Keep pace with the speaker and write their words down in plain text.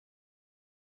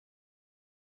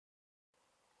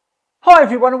Hi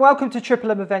everyone and welcome to Triple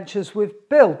M Adventures with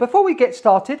Bill. Before we get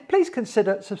started, please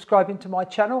consider subscribing to my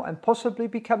channel and possibly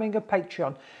becoming a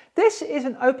Patreon. This is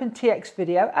an OpenTX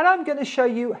video and I'm going to show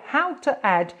you how to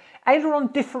add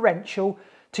Aileron Differential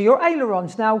to your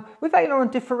ailerons. Now with Aileron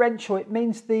Differential it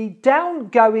means the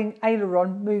downgoing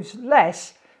aileron moves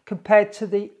less compared to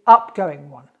the upgoing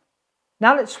one.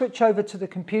 Now let's switch over to the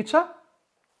computer.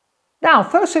 Now,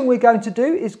 first thing we're going to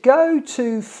do is go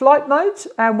to flight mode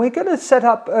and we're going to set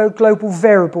up a global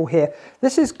variable here.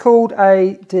 This is called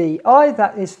a DI,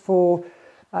 that is for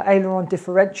Aileron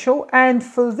Differential, and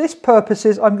for this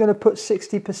purposes I'm going to put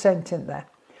 60% in there.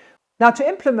 Now to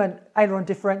implement Aileron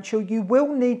Differential you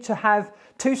will need to have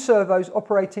two servos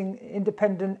operating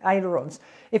independent ailerons.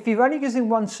 If you're only using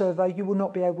one servo you will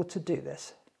not be able to do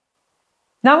this.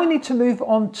 Now we need to move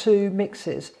on to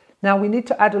mixes. Now we need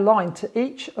to add a line to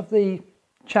each of the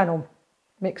channel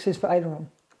mixes for aileron.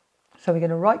 So we're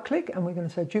going to right click and we're going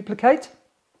to say duplicate.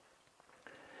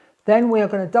 Then we are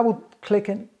going to double click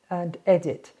and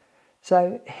edit.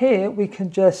 So here we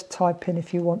can just type in,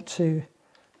 if you want to,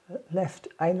 left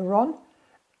aileron,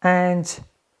 and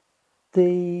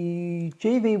the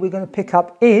GV we're going to pick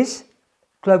up is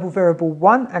global variable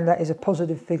 1 and that is a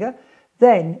positive figure.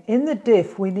 Then in the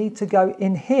diff we need to go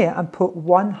in here and put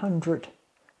 100%.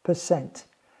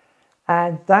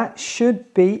 And that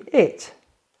should be it.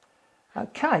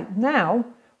 Okay, now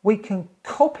we can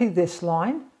copy this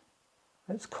line.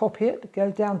 Let's copy it, go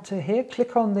down to here,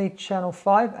 click on the channel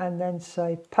 5 and then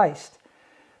say paste.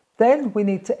 Then we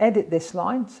need to edit this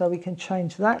line, so we can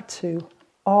change that to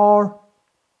R.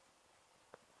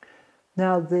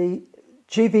 Now the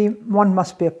GV1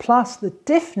 must be a plus, the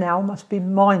diff now must be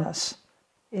minus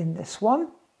in this one.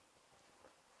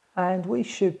 And we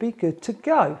should be good to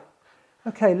go.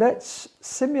 Okay, let's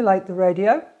simulate the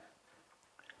radio.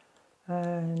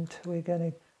 And we're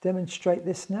going to demonstrate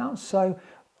this now. So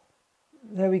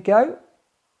there we go.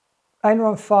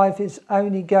 Aileron 5 is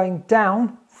only going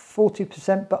down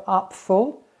 40% but up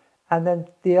full. And then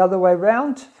the other way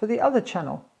around for the other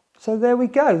channel. So there we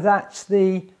go. That's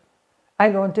the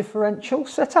Aileron Differential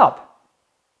set up.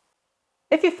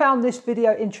 If you found this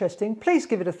video interesting, please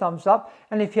give it a thumbs up.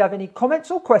 And if you have any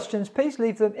comments or questions, please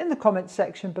leave them in the comments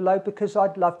section below because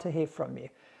I'd love to hear from you.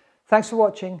 Thanks for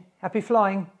watching. Happy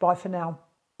flying. Bye for now.